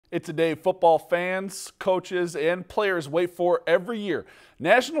It's a day football fans, coaches, and players wait for every year.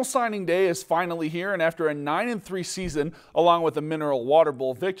 National Signing Day is finally here, and after a 9-3 season, along with a Mineral Water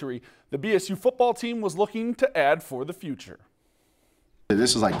Bowl victory, the BSU football team was looking to add for the future.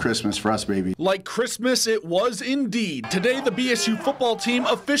 This is like Christmas for us, baby. Like Christmas, it was indeed. Today, the BSU football team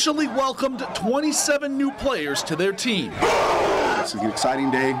officially welcomed 27 new players to their team. It's an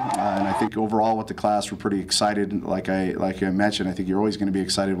exciting day, and I think overall with the class, we're pretty excited. Like I mentioned, I think you're always going to be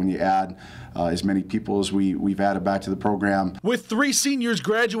excited when you add as many people as we've added back to the program. With 3 seniors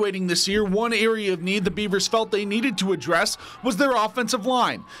graduating this year, one area of need the Beavers felt they needed to address was their offensive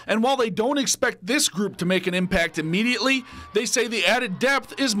line. And while they don't expect this group to make an impact immediately, they say the added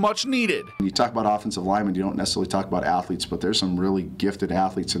depth is much needed. When you talk about offensive linemen, you don't necessarily talk about athletes, but there's some really gifted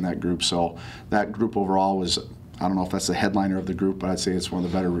athletes in that group. So that group overall was, I don't know if that's the headliner of the group, but I'd say it's one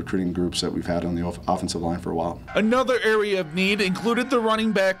of the better recruiting groups that we've had on the offensive line for a while. Another area of need included the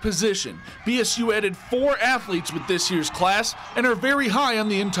running back position. BSU added 4 athletes with this year's class and are very high on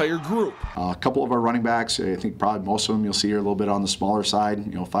the entire group. A couple of our running backs, I think probably most of them you'll see are a little bit on the smaller side,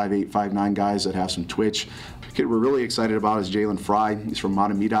 5'8", 5'9" guys that have some twitch. The kid we're really excited about is Jalen Fry. He's from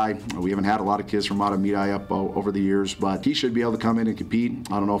Matamidi. We haven't had a lot of kids from Matamidi up over the years, but he should be able to come in and compete.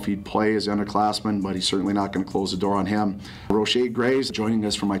 I don't know if he'd play as an underclassman, but he's certainly not going to close the door on him. Roche Grays joining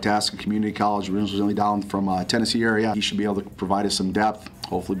us from Itasca Community College, originally down from Tennessee area. He should be able to provide us some depth,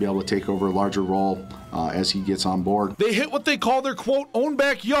 hopefully be able to take over a larger role as he gets on board. They hit what they call their, quote, own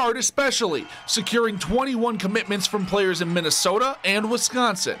backyard especially, securing 21 commitments from players in Minnesota and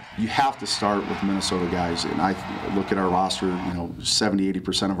Wisconsin. You have to start with Minnesota guys, and I look at our roster,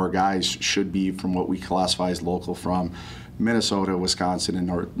 70-80% of our guys should be from what we classify as local from Minnesota, Wisconsin, and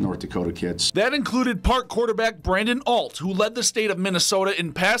North Dakota kids. That included Park quarterback Brandon Alt, who led the state of Minnesota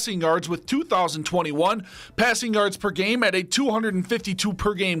in passing yards with 2,021 passing yards per game at a 252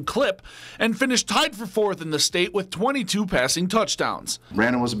 per game clip, and finished tied for 4th in the state with 22 passing touchdowns.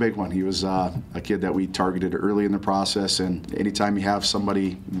 Brandon was a big one. He was a kid that we targeted early in the process, and anytime you have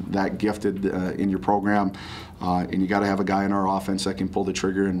somebody that gifted in your program, and you got to have a guy in our offense that can pull the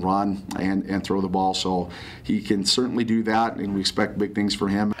trigger and run and throw the ball. So he can certainly do that, and we expect big things for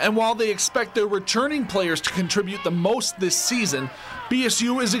him. And while they expect their returning players to contribute the most this season,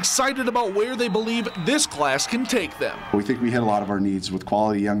 BSU is excited about where they believe this class can take them. We think we hit a lot of our needs with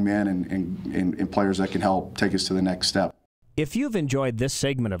quality young men and players that can help take us to the next step. If you've enjoyed this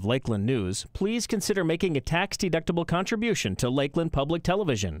segment of Lakeland News, please consider making a tax-deductible contribution to Lakeland Public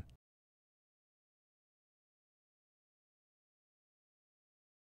Television.